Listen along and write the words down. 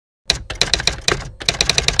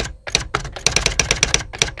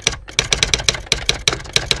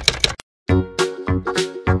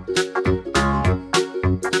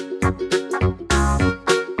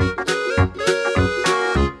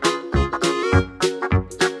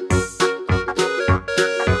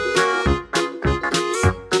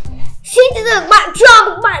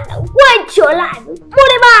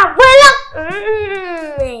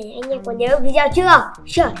chưa?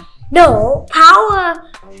 Trời, nổ pháo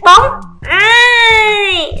bóng.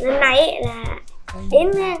 Lần này ấy là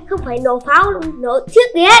đến không phải nổ pháo, nổ trước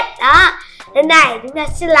gì hết. Đó, lần này chúng ta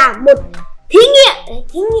sẽ làm một thí nghiệm. Đấy,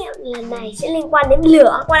 thí nghiệm lần này sẽ liên quan đến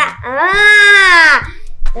lửa các bạn ạ.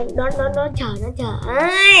 Nó chờ.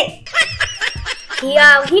 Thì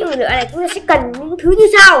thí nghiệm lửa này chúng ta sẽ cần những thứ như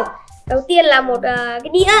sau. Đầu tiên là một cái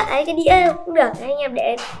đĩa. Đấy, cái đĩa cũng được. Đấy, anh em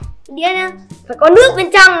để cái đĩa nhá, phải có nước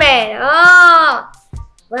bên trong này. Đó.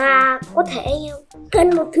 Và có thể anh em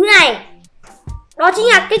cần một thứ này. Đó chính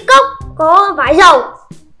là cái cốc có vải dầu.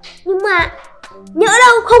 Nhưng mà nhỡ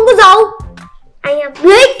đâu không có dầu, anh em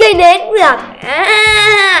lấy cây nến cũng được.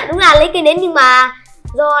 Đúng là lấy cây nến, nhưng mà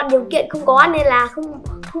do điều kiện không có nên là không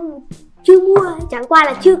chưa mua, chẳng qua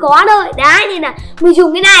là chưa có thôi. Đấy, nên là mình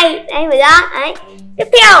dùng cái này. Đây phải ra. Đấy. Tiếp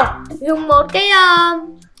theo dùng một cái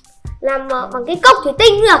làm bằng cái cốc thủy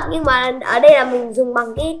tinh cũng được, nhưng mà ở đây là mình dùng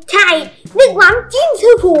bằng cái chai nước mắm chín sư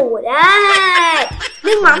phụ. Đấy,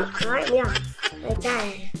 nước mắm. Đấy, thấy không? Đây, chai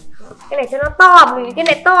này. Cái này cho nó to, vì cái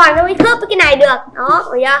này to nó mới khớp với cái này được. Đó,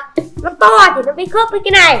 thấy chưa? Nó to thì nó mới khớp với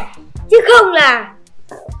cái này, chứ không là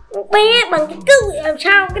bé bằng cái cự làm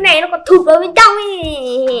sao cái này nó còn thụt vào bên trong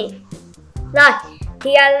ấy. Rồi,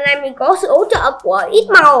 thì này mình có sự hỗ trợ của ít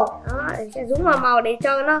màu. Đó, sẽ dùng màu để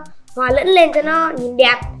cho nó hòa lẫn lên cho nó nhìn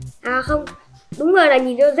đẹp. Không, đúng rồi, là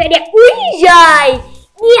nhìn cho dễ đẹp. Úi giời,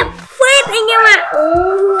 đẹp phết anh em ạ.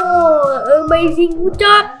 Amazing, good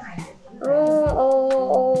job.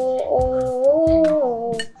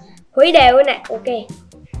 Khuấy đều cái này, ok.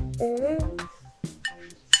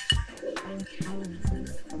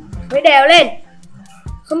 Khuấy đều lên.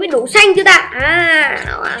 Không biết đủ xanh chưa ta?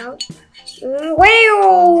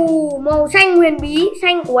 Wow, màu xanh huyền bí,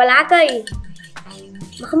 xanh của lá cây.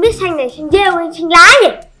 Mà không biết xanh này xanh rêu hay xanh lá nhỉ?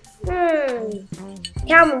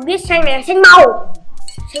 Theo mình biết xanh này là xanh màu.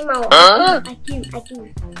 Xanh màu. IQ.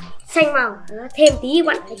 Xanh màu. Đó, thêm tí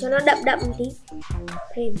bạn phải cho nó đậm một tí.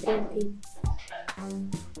 Thêm.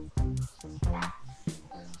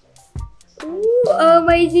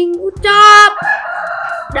 Amazing, good job.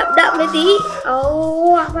 Đậm lên tí.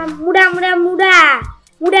 Muda.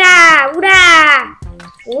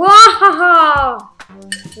 Wow.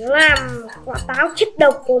 Làm quả táo chất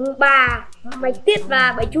độc của bà Mày Tiết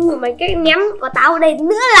và bà Chu, mày cái ném quả táo ở đây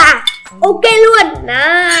nữa là ok luôn.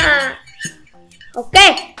 Đó.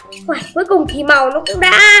 Ok. Cuối cùng thì màu nó cũng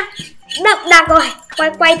đã đậm đặc rồi.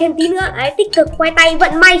 Quay thêm tí nữa. Đấy, tích cực quay tay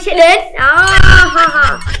vận may sẽ đến. Đó.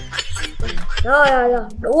 Rồi,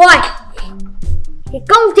 đủ rồi. Thì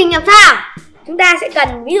công trình làm sao? Chúng ta sẽ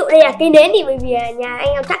cần, ví dụ đây là cây nến thì bởi vì nhà anh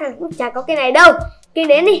em chắc là cũng chả có cây này đâu. Cây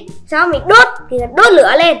nến đi, sau mình đốt thì là đốt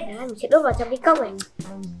lửa lên. Đó, mình sẽ đốt vào trong cái cốc này.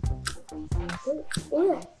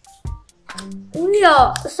 Úi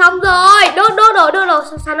giời, xong rồi, đốt rồi.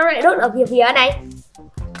 Sao nó lại đốt ở phía này?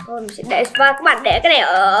 Rồi mình sẽ để, và các bạn để cái này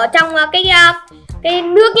ở trong cái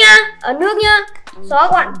nước nhá, ở nước nhá. Sau đó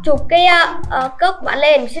các bạn chụp cái cốc của bạn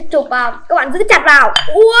lên, mình sẽ chụp vào, các bạn giữ chặt vào.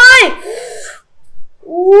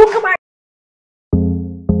 Các bạn.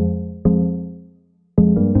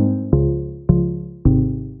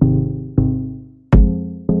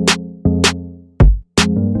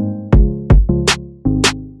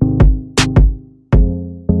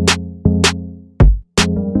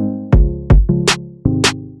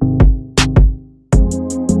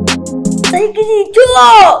 Thấy cái gì chưa?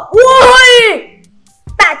 Ui,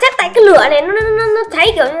 chắc tại cái lửa này nó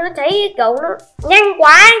cháy kiểu như nó cháy kiểu nó nhanh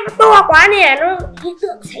quá, nó to quá nè, nó hiện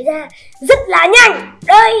tượng xảy ra rất là nhanh.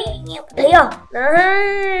 Đây, anh em thấy không? Đó,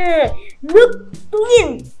 nước tự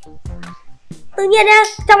nhiên nha,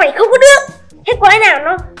 trong này không có nước, hết có cái nào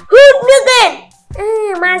nó hút nước lên.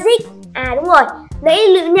 Magic. Đúng rồi, nãy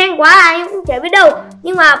lửa nhanh quá anh cũng chả biết đâu,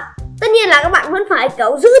 nhưng mà tất nhiên là các bạn vẫn phải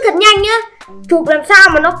kiểu giữ thật nhanh nhá, chụp làm sao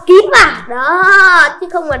mà nó kín vào đó, chứ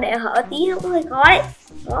không mà để hở tí nó cũng hơi khó đấy.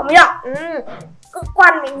 Đó, mới được. Cơ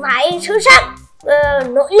quan mình phải sâu sắc,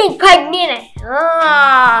 nổi lên phành như này.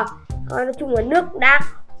 Nói chung là nước đã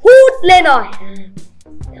hút lên rồi.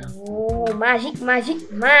 Magic.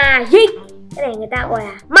 Cái này người ta gọi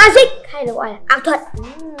là magic hay là gọi là ảo thuật.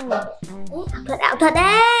 Ảo thuật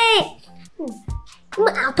đấy. Nhưng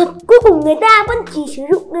mà ảo thuật cuối cùng người ta vẫn chỉ sử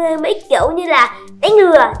dụng mấy kiểu như là đánh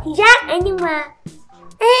lừa, thị giác ấy, nhưng mà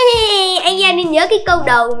anh em nên nhớ cái câu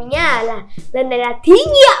đầu của mình nhá, là lần này là thí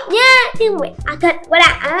nghiệm nhá, chứ không phải ảo thuật các bạn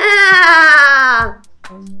ạ.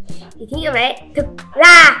 Thì thí nghiệm đấy thực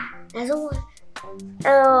ra là đúng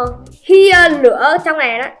rồi. Khi lửa trong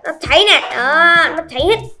này nó cháy này, nó cháy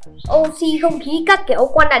hết oxy, không khí, các kiểu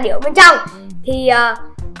quan đà điểu bên trong, thì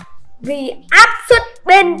vì áp suất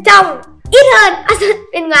bên trong ít hơn áp suất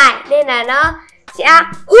bên ngoài nên là nó sẽ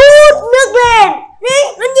hút nước lên.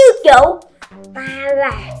 Đấy, nó như kiểu ta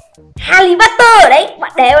là Harry Potter đấy.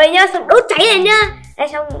 Bạn để vào nhá, xong đốt cháy lên nhá. Đấy,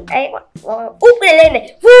 xong đấy bọn úp cái này lên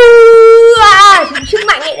này, sức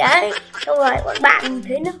mạnh ấy đấy. Xong rồi bọn bạn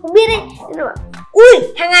thấy nó không biết ấy, nó bảo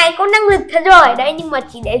ui thằng này có năng lực thật rồi đấy, nhưng mà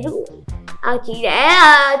chỉ để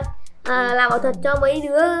làm ảo thuật cho mấy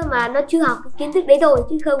đứa mà nó chưa học cái kiến thức đấy thôi,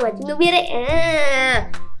 chứ không phải chúng nó biết đấy.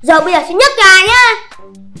 Giờ bây giờ sẽ nhấc ra nhá.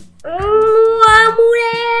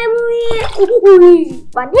 Mua đi.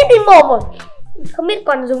 Bắn hết lên mồm rồi. Không biết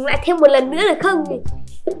còn dùng lại thêm một lần nữa được không?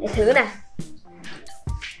 Để thử nào.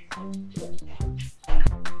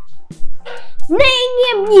 Này anh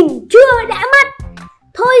em nhìn chưa đã mắt.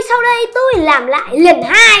 Thôi sau đây tôi làm lại lần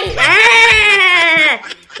 2.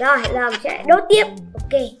 Rồi làm sẽ đốt tiếp.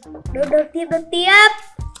 Ok, đốt tiếp.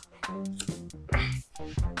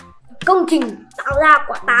 Công trình tạo ra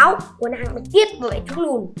quả táo của nàng Bạch Tuyết và bảy chú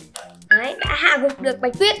lùn đấy đã hạ gục được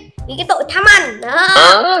Bạch Tuyết vì cái tội tham ăn đó.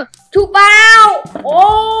 Chụp vào.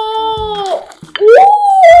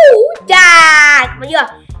 Chà, mà chưa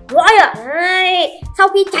rõ chưa đấy. Sau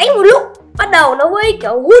khi cháy một lúc bắt đầu nó mới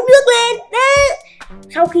kiểu hút nước lên đấy.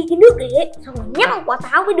 Sau khi cái nước đấy xong rồi nhắm một quả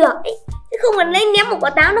táo mới được ấy, chứ không cần lấy ném một quả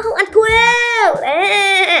táo nó không ăn thua đâu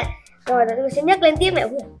đấy. Rồi tôi sẽ nhấc lên tiếp này.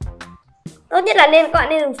 Tốt nhất là các bạn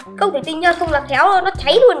nên dùng công thủy tinh nhá, không là khéo nó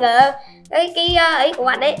cháy luôn cả cái ấy của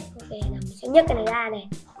bạn đấy. Ok, nào mình sẽ nhấc cái này ra này.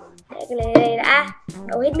 Để cái này đã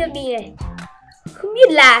đổ hết nước đi này. Không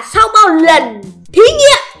biết là sau bao lần thí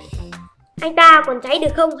nghiệm anh ta còn cháy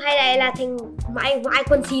được không, hay là thành vãi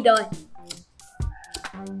quân xì rồi.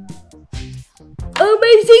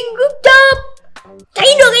 Amazing good job. Cháy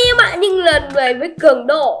được em ạ, nhưng lần này với cường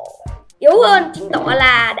độ yếu hơn, chứng tỏ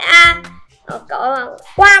là đã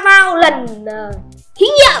qua bao lần thí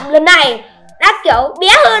nghiệm lần này đã kiểu bé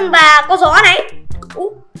hơn và có gió này.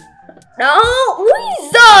 Đó, úi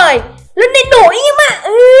giời, lần này nổi em ạ.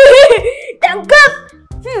 Đẳng cấp.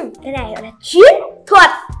 Cái này gọi là chiến thuật.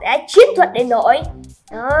 Đấy, chiến thuật để nổi.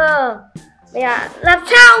 Đó. Bây giờ làm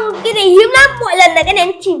sao cái này hiếm lắm, mọi lần là cái này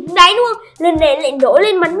nó chìm xuống đáy đúng không? Lần này lại nổi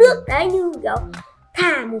lên mặt nước. Đấy, như kiểu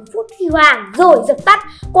thả 1 phút huy hoàng rồi dập tắt,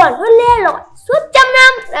 còn nó le lỏi suốt 100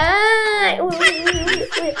 năm. Đấy.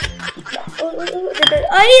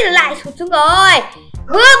 Ấy lại sụt xuống rồi.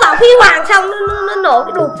 Vừa bảo huy hoàng xong nó nổ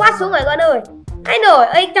cái đùng phát xuống rồi con ơi. Ai nổi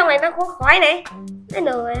ấy, trong này nó có khói này. Ai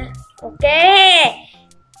nổi. Ok.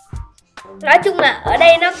 Nói chung là ở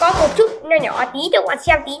đây nó có một chút nhỏ nhỏ tí cho các bạn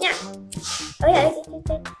xem tí nha. Ơi ấy.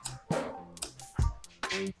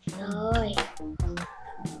 Rồi.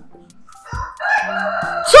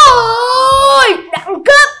 Rồi, đẳng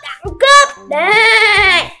cấp. Đấy,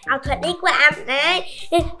 ảo thuật đi các bạn. Đấy,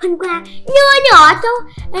 phần quà nhỏ cho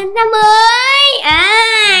năm mới.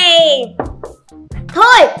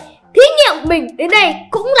 Thôi, thí nghiệm của mình đến đây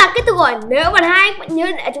cũng là kết thúc rồi. Nếu bạn hay, bạn nhớ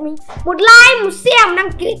để cho mình một like, một share, một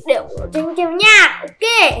đăng ký để ủng hộ kênh nha.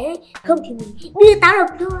 Ok, không thì mình đưa táo độc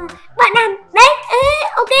thôi bạn ăn đấy.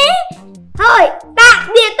 Ok, thôi tạm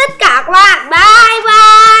biệt tất cả các bạn. Bye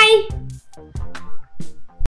bye.